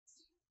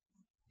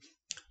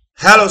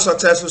Hello,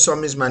 Successful.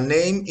 Some is my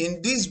name.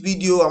 In this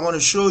video, I want to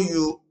show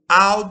you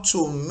how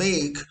to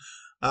make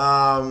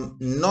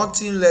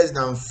nothing less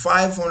than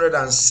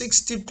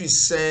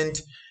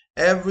 560%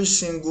 every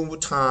single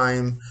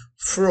time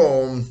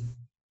from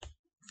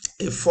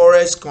a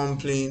forex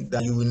company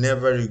that you will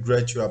never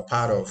regret you are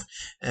part of,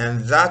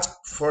 and that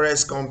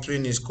forex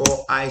company is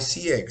called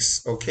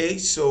ICX. Okay,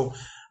 so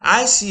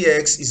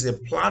ICX is a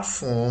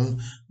platform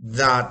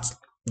that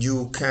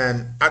you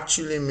can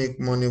actually make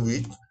money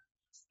with,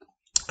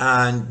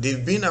 and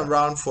they've been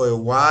around for a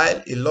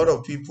while. A lot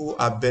of people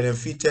have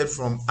benefited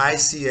from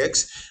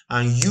ICX,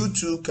 and you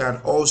too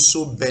can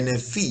also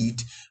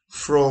benefit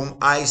from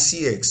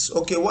ICX.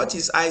 Okay, what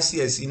is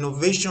ICX?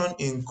 Innovation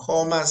in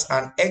Commerce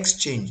and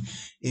Exchange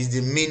is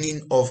the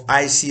meaning of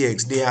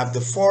ICX. They have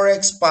the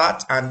forex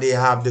part and they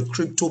have the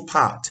crypto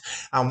part,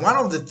 and one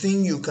of the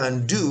things you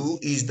can do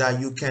is that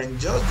you can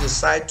just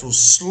decide to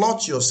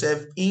slot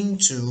yourself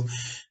into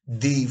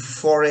the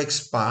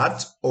forex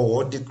part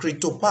or the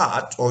crypto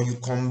part, or you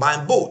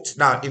combine both.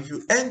 Now, if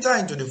you enter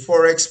into the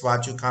forex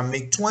part, you can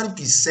make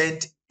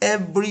 20%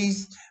 every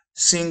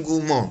single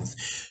month.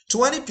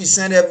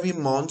 20% every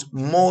month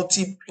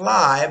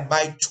multiply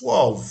by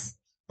 12.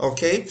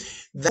 Okay,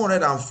 that's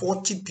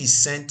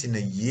 140% in a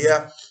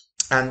year,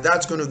 and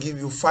that's going to give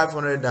you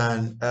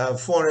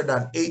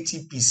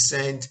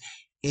 480%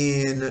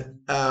 in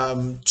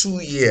 2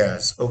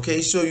 years.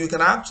 Okay, so you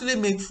can actually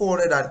make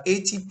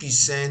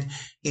 480%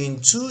 in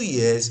 2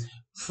 years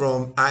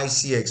from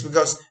ICX,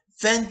 because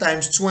 10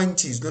 times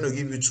 20 is going to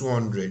give you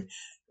 200,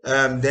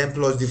 then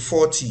plus the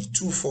 40,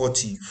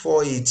 240,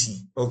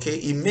 480. Okay,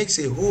 it makes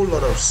a whole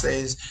lot of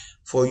sense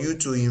for you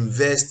to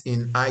invest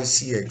in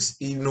ICX.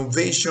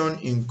 Innovation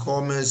in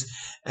commerce,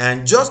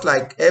 and just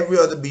like every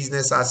other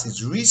business has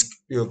its risk.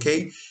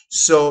 Okay,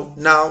 so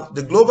now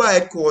the global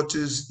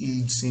headquarters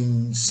is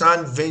in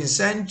St.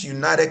 Vincent,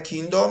 United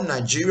Kingdom,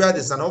 Nigeria.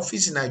 There's an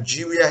office in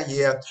Nigeria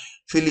here,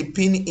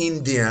 Philippine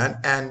Indian,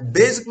 and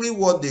basically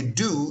what they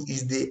do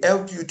is they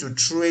help you to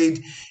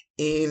trade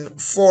in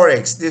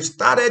forex. They've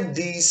started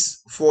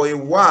this for a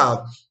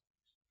while,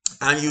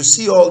 and you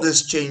see all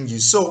these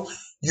changes. So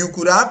you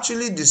could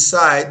actually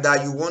decide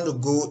that you want to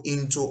go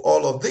into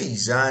all of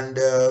these. And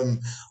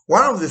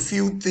one of the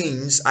few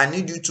things I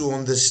need you to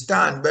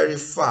understand very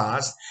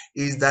fast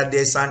is that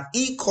there's an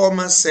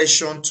e-commerce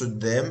section to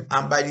them,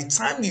 and by the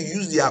time you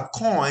use their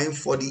coin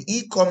for the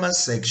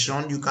e-commerce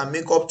section, you can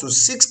make up to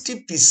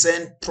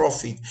 60%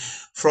 profit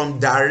from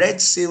direct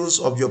sales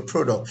of your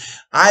product.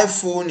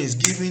 iPhone is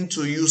giving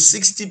to you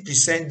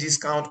 60%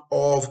 discount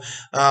of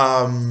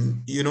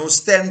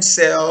stem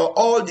cell,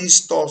 all these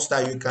stuffs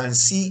that you can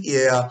see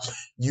here.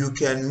 You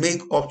can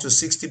make up to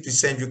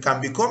 60%. You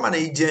can become an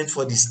agent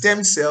for the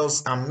stem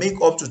cells and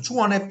make up to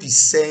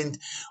 200%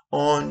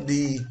 on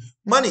the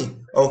money.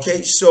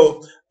 Okay,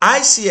 so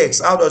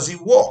ICX, how does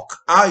it work?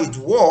 How it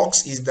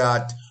works is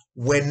that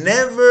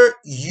whenever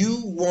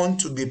you want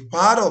to be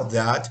part of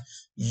that,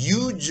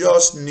 you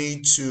just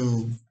need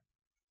to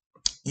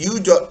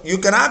you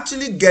can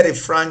actually get a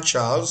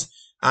franchise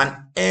and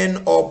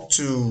earn up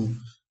to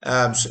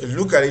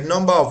look at the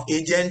number of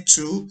agents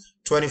to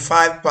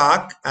 25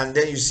 pack, and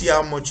then you see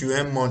how much you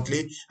earn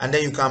monthly, and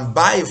then you can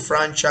buy a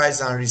franchise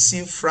and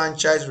receive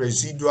franchise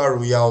residual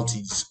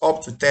royalties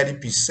up to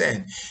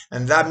 30%,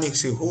 and that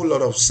makes a whole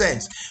lot of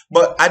sense.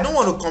 But I don't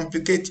want to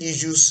complicate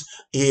issues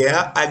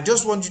here. I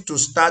just want you to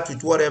start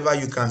with whatever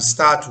you can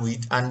start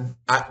with, and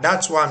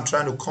that's why I'm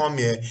trying to come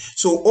here.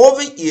 So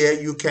over here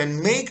you can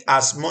make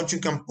as much, you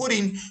can put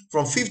in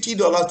from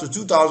 $50 to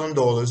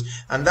 $2,000,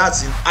 and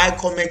that's in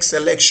iComex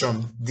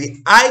selection.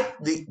 The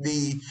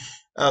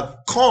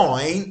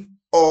coin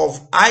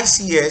of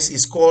ICS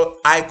is called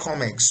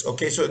iComex.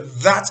 Okay, so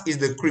that is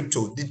the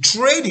crypto. The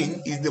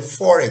trading is the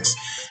forex,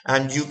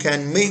 and you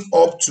can make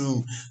up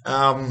to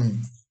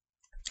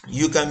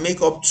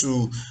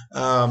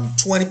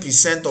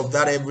 20% of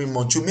that every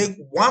month. You make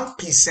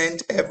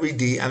 1% every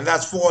day, and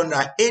that's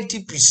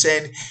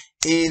 480%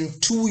 in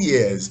 2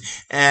 years.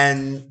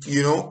 And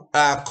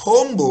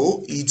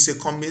combo, it's a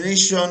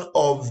combination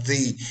of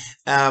the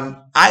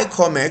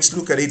iComex,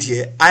 look at it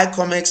here,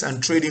 iComex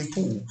and trading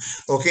pool.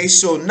 Okay,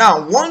 so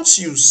now once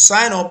you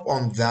sign up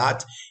on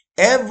that,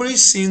 every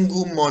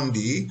single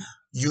Monday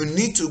you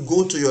need to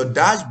go to your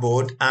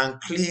dashboard and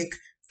click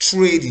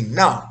trading.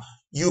 Now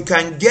you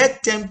can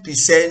get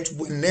 10%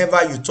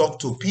 whenever you talk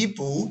to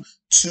people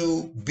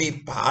to be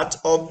part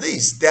of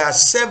this. There are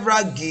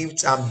several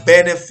gifts and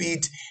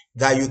benefits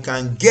that you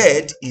can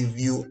get if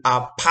you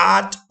are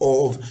part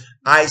of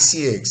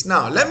ICX.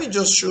 Now let me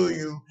just show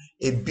you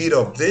a bit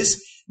of this.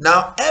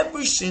 Now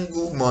every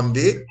single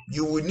Monday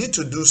you will need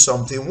to do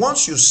something.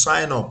 Once you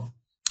sign up,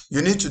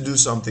 you need to do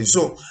something.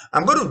 So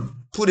I'm going to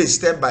put a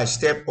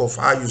step-by-step of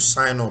how you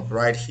sign up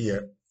right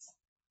here.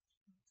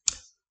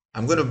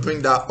 I'm going to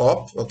bring that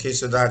up. Okay,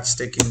 so that's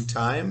taking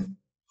time.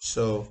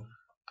 So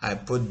I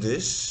put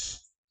this,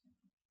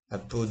 I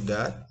put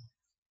that.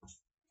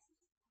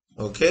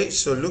 Okay,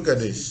 so look at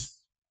this.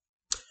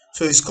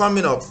 So it's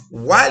coming up.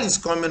 While it's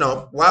coming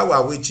up, while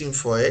we're waiting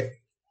for it,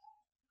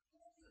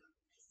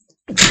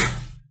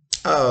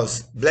 Oh,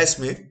 bless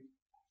me.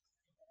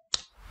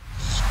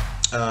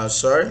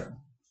 Sorry.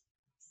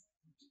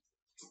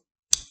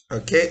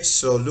 Okay,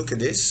 so look at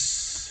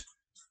this.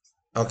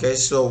 Okay,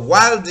 so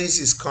while this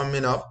is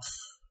coming up,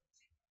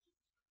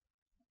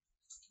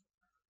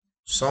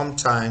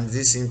 sometimes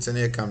this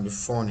internet can be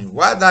funny.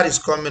 While that is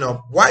coming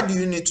up, why do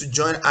you need to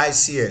join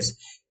ICS?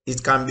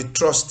 It can be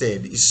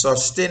trusted, it's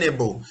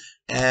sustainable,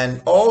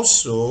 and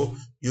also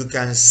you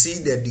can see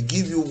that they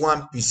give you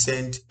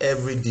 1%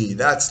 every day.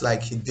 That's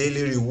like a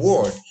daily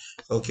reward.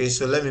 Okay,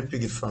 so let me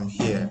pick it from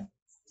here.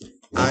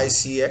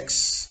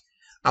 ICX.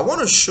 I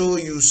want to show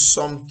you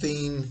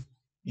something,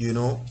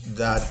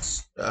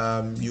 that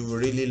you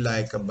really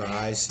like about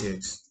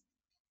ICX.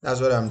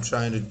 That's what I'm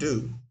trying to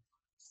do.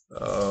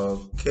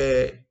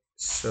 Okay,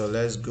 so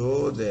let's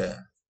go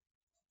there.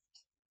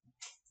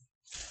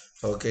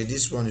 Okay,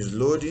 this one is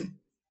loading.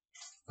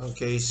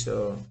 Okay,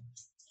 so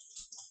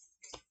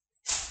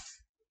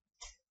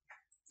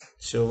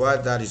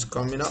while that is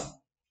coming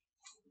up,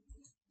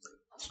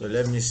 so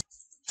let me see.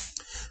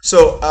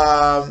 So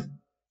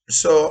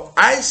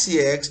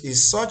ICX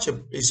is such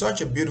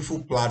a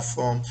beautiful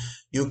platform.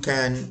 You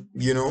can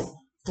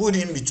put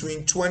in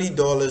between $20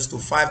 to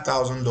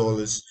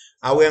 $5,000.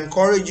 I will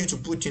encourage you to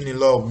put in a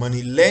lot of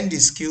money, learn the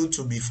skill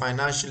to be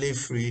financially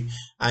free,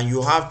 and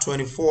you have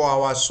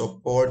 24-hour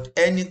support.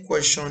 Any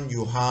question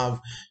you have,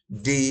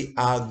 they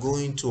are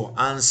going to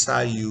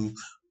answer you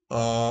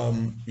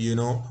on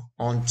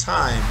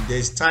time.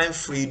 There's time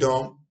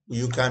freedom.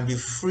 You can be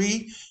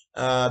free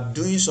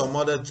doing some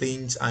other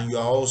things, and you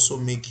are also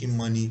making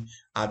money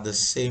at the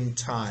same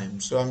time.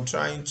 So I'm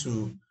trying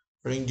to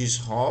bring this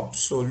up.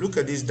 So look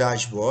at this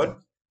dashboard.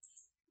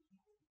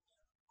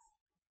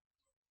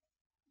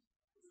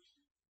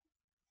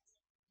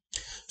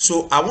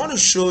 So I want to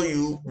show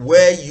you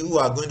where you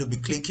are going to be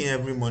clicking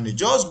every Monday.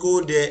 Just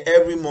go there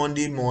every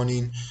Monday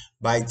morning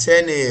by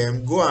 10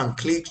 a.m. Go and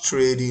click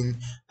trading,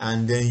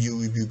 and then you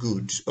will be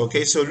good.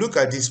 Okay, so look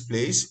at this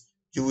place.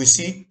 You will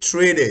see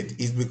traded.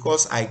 It's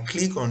because I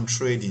click on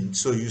trading.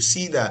 So you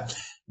see that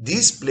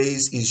this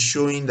place is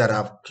showing that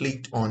I've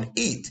clicked on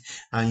it,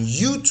 and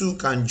you too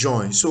can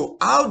join. So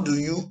how do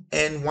you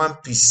earn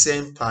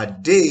 1% per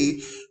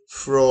day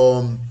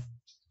from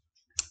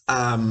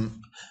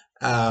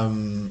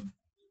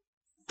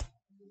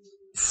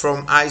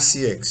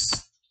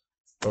ICX?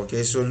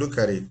 Okay, so look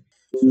at it.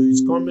 So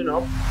it's coming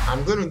up.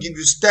 I'm going to give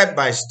you step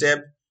by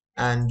step,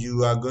 and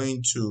you are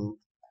going to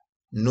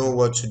know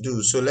what to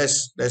do. So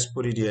let's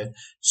put it here.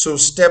 So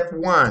step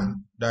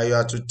one that you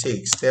have to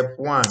take. Step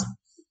one,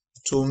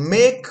 to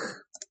make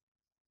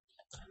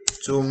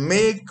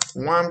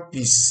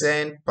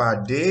 1%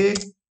 per day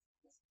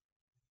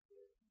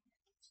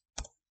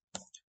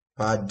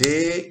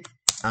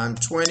and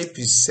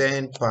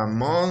 20% per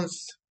month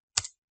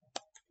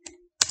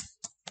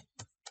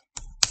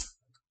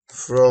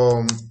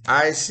from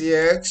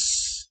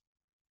ICX.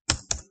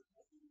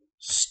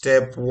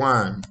 Step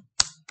one.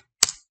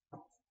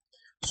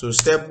 So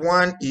step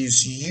one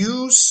is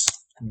use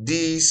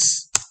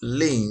this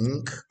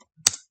link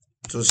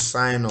to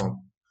sign up.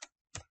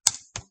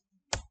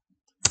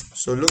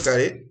 So look at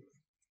it.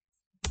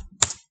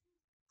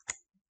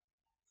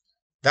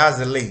 That's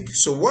the link.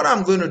 So what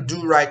I'm going to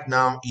do right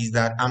now is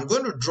that I'm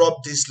going to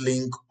drop this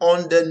link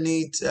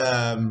underneath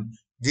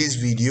this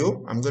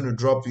video. I'm going to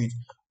drop it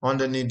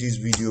underneath this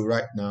video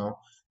right now.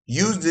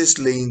 Use this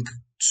link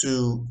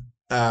to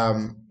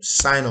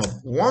sign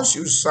up. Once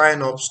you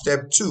sign up,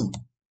 step two.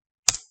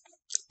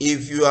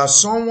 If you are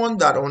someone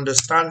that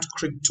understands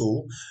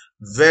crypto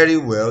very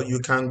well, you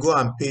can go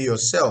and pay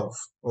yourself.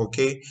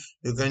 Okay,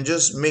 you can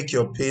just make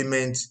your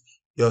payment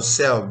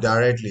yourself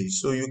directly.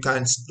 So you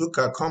can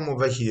come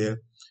over here,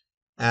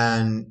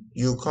 and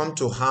you come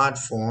to hard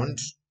fund.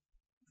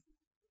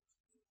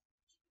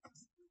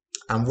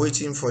 I'm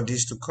waiting for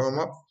this to come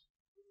up.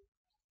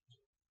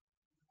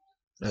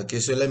 Okay,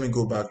 so let me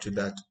go back to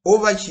that.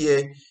 Over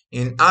here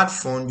in hard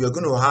fund, you're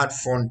going to hard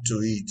fund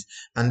to it,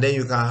 and then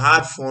you can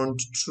hard fund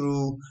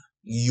through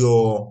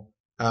your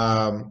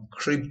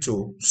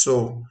crypto.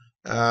 So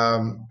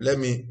let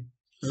me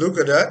look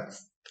at that.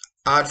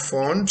 Hard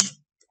fund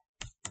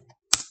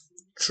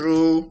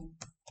through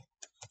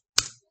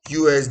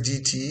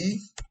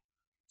USDT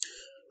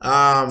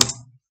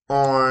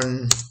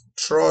on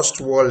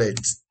Trust Wallet.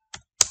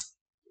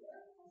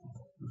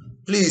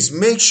 Please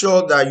make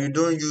sure that you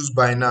don't use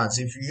Binance.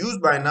 If you use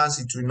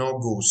Binance, it will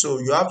not go. So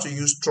you have to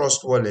use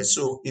Trust Wallet.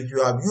 So if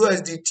you have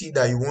USDT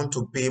that you want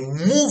to pay,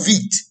 move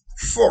it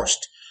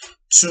first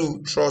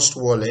to Trust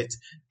Wallet,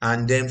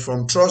 and then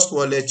from Trust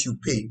Wallet you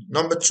pay.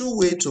 Number two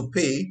way to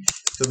pay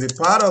to be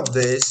part of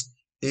this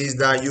is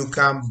that you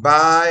can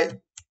buy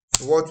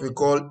what we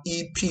call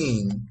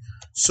ePIN.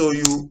 So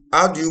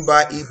how do you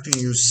buy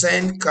ePIN? You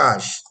send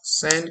cash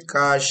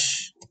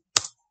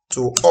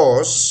to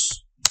us.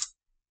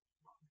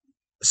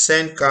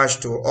 Send cash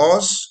to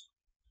us.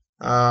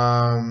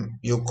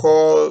 You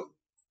call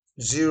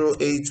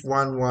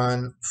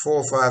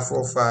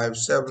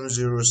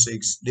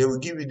 0811-4545-706. They will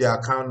give you the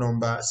account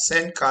number.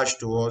 Send cash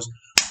to us.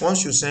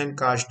 Once you send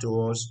cash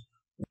to us,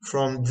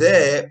 From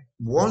there,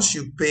 once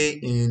you pay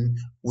in,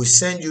 we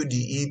send you the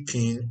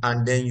e-pin,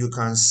 and then you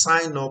can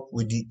sign up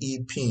with the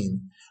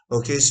e-pin.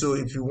 Okay, so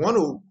if you want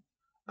to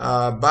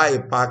buy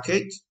a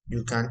package,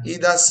 you can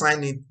either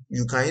sign it,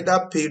 you can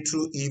either pay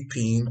through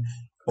e-pin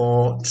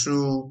or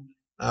through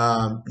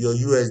your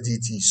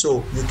USDT.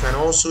 So you can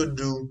also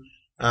do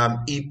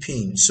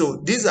e-pin.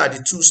 So these are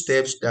the two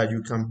steps that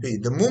you can pay.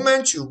 The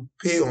moment you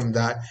pay on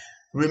that,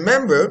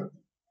 remember,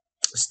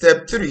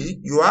 step 3,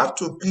 you have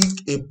to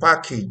pick a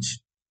package.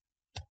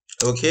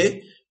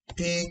 Okay,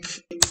 pick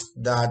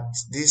that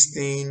this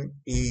thing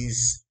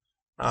is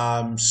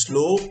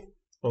slow.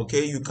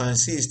 Okay, you can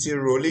see it's still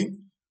rolling,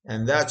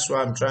 and that's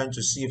why I'm trying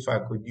to see if I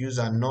could use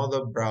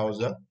another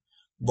browser.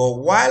 But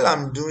while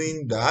I'm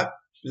doing that,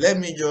 let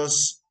me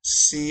just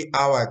see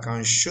how I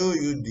can show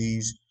you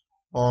these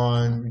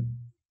on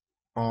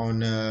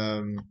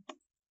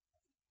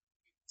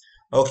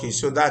okay,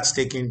 so that's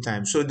taking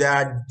time. So there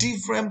are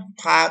different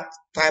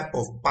type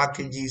of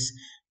packages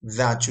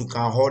that you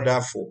can order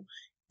for.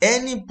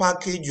 Any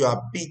package you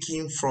are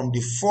picking from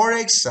the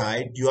Forex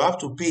side, you have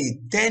to pay a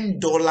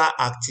 $10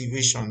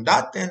 activation.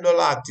 That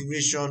 $10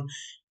 activation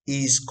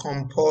is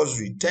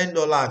compulsory.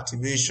 $10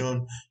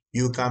 activation,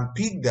 you can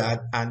pick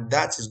that, and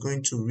that is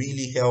going to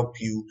really help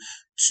you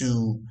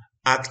to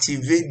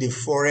activate the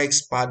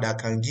Forex part that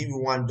can give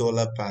you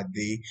 $1 per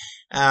day.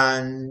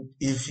 And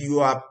if you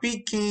are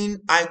picking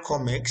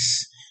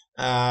iComex,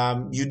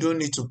 you don't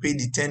need to pay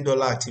the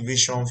 $10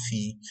 activation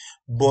fee.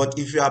 But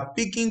if you are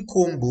picking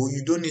combo,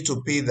 you don't need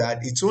to pay that.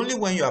 It's only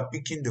when you are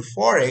picking the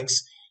Forex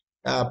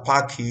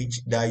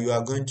package that you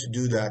are going to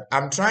do that.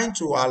 I'm trying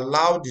to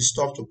allow the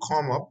stuff to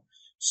come up.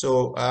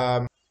 So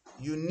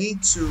you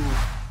need to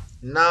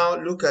now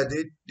look at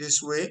it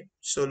this way.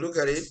 So look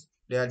at it.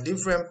 There are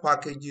different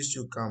packages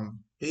you can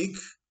pick.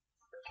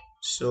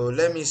 So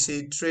let me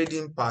say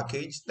trading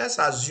package. Let's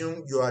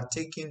assume you are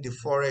taking the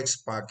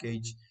Forex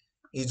package.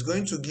 It's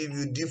going to give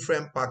you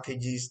different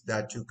packages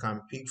that you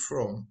can pick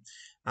from.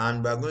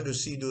 And we're going to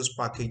see those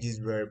packages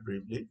very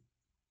briefly.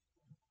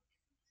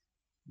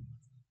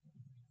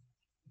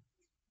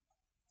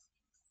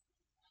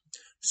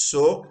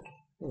 So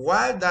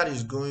while that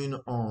is going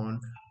on,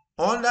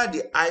 under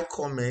the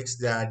iComex,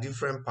 there are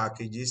different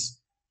packages.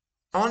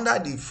 Under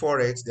the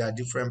Forex, there are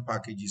different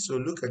packages. So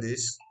look at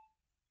this.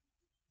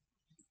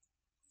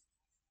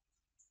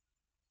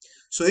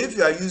 So if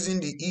you are using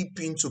the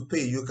e-pin to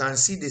pay, you can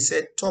see they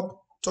said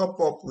top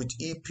up with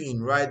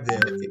e-pin right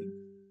there. Okay.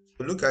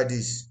 So look at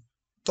this.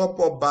 Top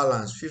up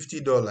balance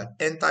 $50.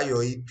 Enter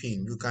your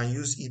e-pin. You can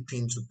use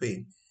e-pin to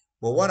pay.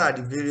 But what are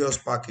the various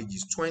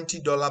packages?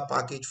 $20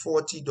 package,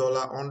 $40,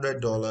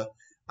 $100.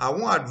 I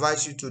won't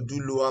advise you to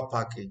do lower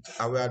package.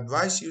 I will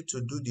advise you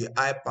to do the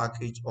high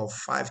package of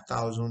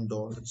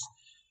 $5,000.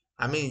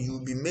 I mean,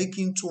 you'll be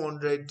making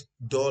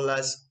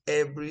 $200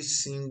 every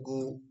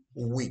single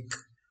week.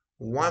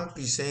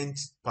 1%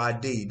 per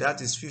day,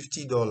 that is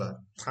 $50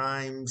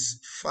 times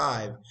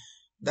 5.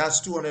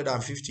 That's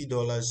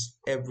 $250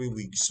 every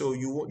week. So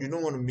you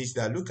don't want to miss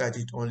that. Look at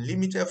it,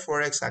 Unlimited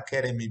Forex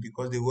Academy,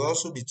 because they will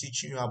also be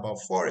teaching you about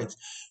Forex.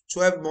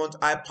 12-month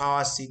high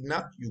power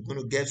signal. You're going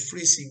to get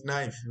free signal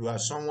if you are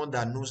someone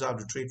that knows how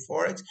to trade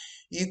Forex.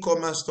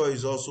 E-commerce store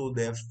is also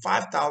there.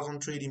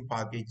 5,000 trading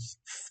package,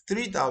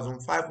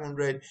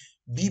 3,500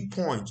 B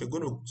points. You're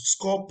going to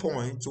score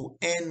points to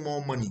earn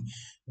more money.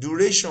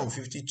 Duration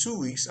 52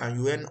 weeks, and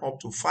you earn up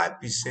to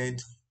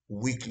 5%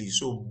 weekly.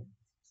 So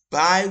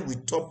buy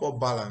with top up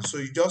balance. So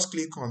you just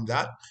click on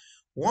that.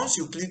 Once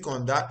you click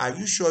on that, are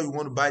you sure you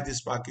want to buy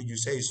this package? You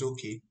say it's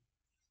okay.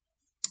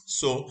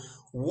 So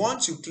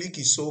once you click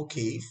it's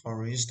okay,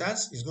 for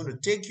instance, it's going to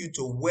take you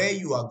to where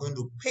you are going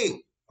to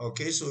pay.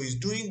 Okay, so it's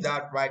doing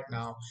that right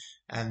now,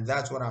 and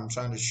that's what I'm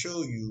trying to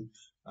show you,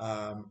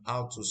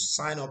 how to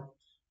sign up.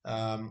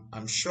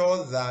 I'm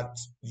sure that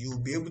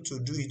you'll be able to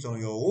do it on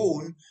your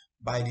own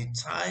by the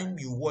time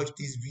you watch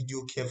this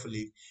video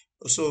carefully.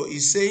 So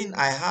it's saying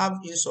I have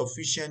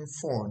insufficient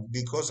fund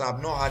because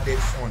I've not added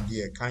fund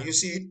here. Can you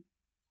see it?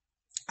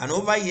 And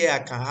over here, I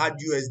can add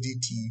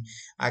USDT,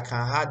 I can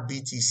add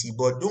BTC,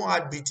 but don't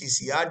add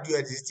BTC, add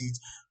USDT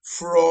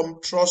from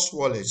Trust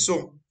Wallet.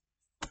 So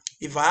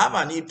if I have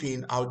an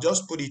e-pin, I'll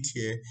just put it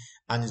here,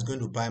 and it's going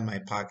to buy my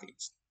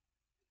package.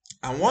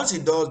 And once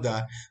it does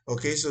that,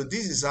 okay, so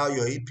this is how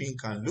your e-pin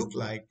can look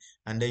like,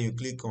 and then you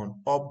click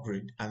on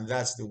upgrade, and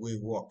that's the way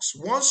it works.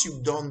 Once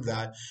you've done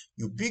that,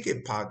 you pick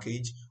a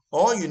package.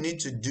 All you need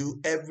to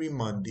do every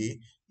Monday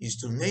is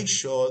to make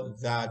sure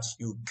that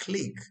you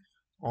click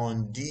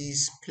on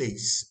this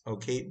place.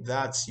 Okay,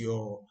 that's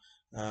your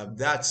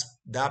that's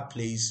that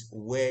place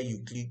where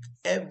you click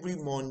every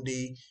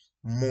Monday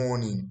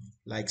morning,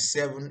 like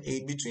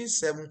 8 between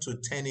 7 to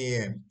 10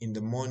 a.m. in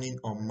the morning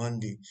on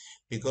Monday,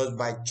 because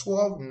by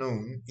 12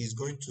 noon is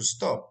going to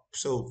stop.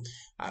 So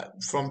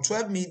from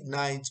 12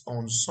 midnight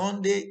on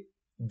Sunday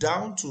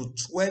down to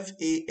 12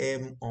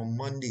 a.m. on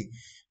Monday.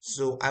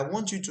 So I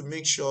want you to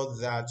make sure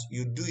that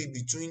you do it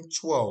between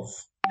 12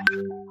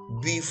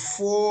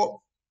 before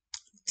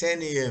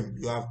 10 a.m.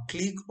 you have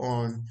clicked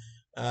on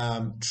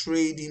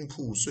trading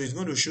pool. So it's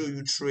going to show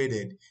you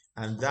traded,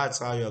 and that's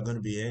how you're going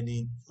to be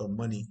earning your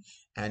money.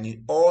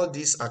 And all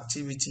this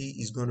activity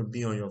is going to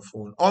be on your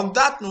phone. On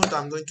that note,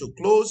 I'm going to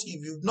close.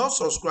 If you've not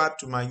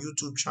subscribed to my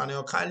YouTube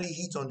channel, kindly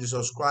hit on the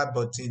subscribe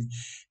button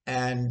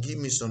and give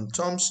me some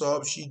thumbs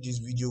up. Share this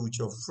video with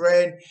your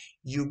friend.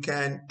 You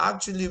can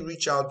actually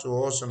reach out to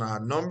us on our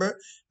number,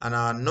 and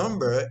our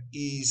number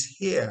is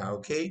here.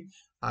 Okay,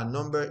 our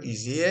number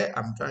is here.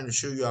 I'm trying to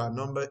show you our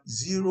number: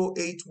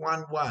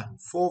 0811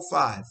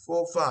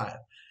 4545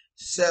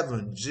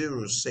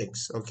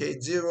 706. Okay,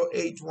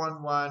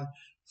 0811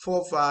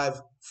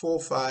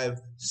 4545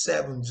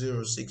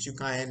 706. You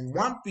can earn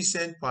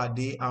 1% per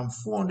day and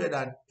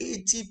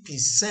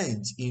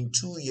 480% in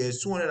 2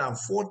 years,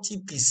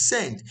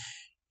 240%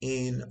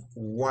 in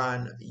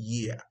 1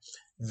 year.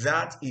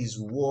 That is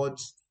what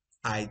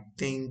I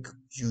think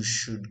you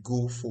should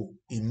go for.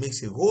 It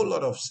makes a whole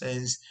lot of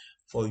sense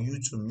for you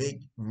to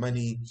make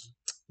money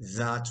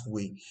that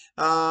way.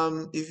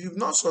 If you've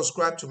not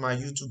subscribed to my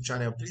YouTube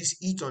channel, please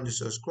hit on the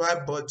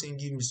subscribe button,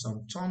 give me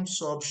some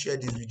thumbs up, share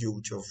this video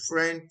with your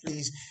friend,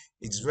 please.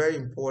 It's very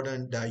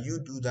important that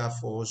you do that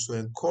for us to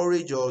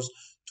encourage us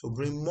to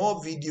bring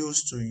more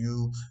videos to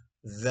you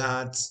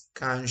that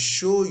can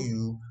show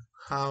you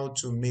how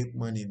to make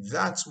money.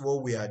 That's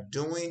what we are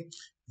doing.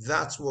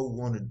 That's what we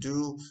want to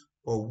do,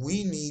 but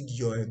we need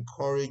your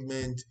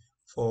encouragement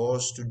for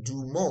us to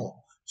do more.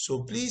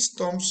 So please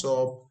thumbs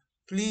up.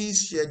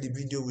 Please share the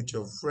video with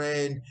your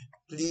friend.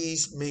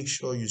 Please make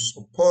sure you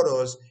support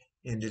us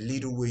in the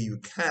little way you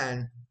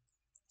can,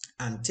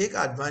 and take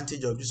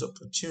advantage of this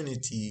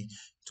opportunity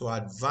to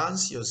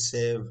advance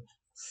yourself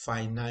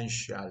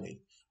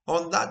financially.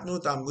 On that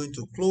note, I'm going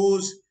to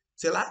close.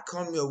 Till I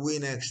come your way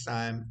next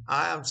time,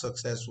 I am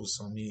Successful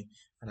Sonny,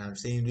 and I'm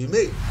saying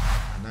remain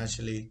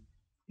financially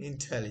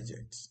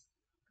intelligent.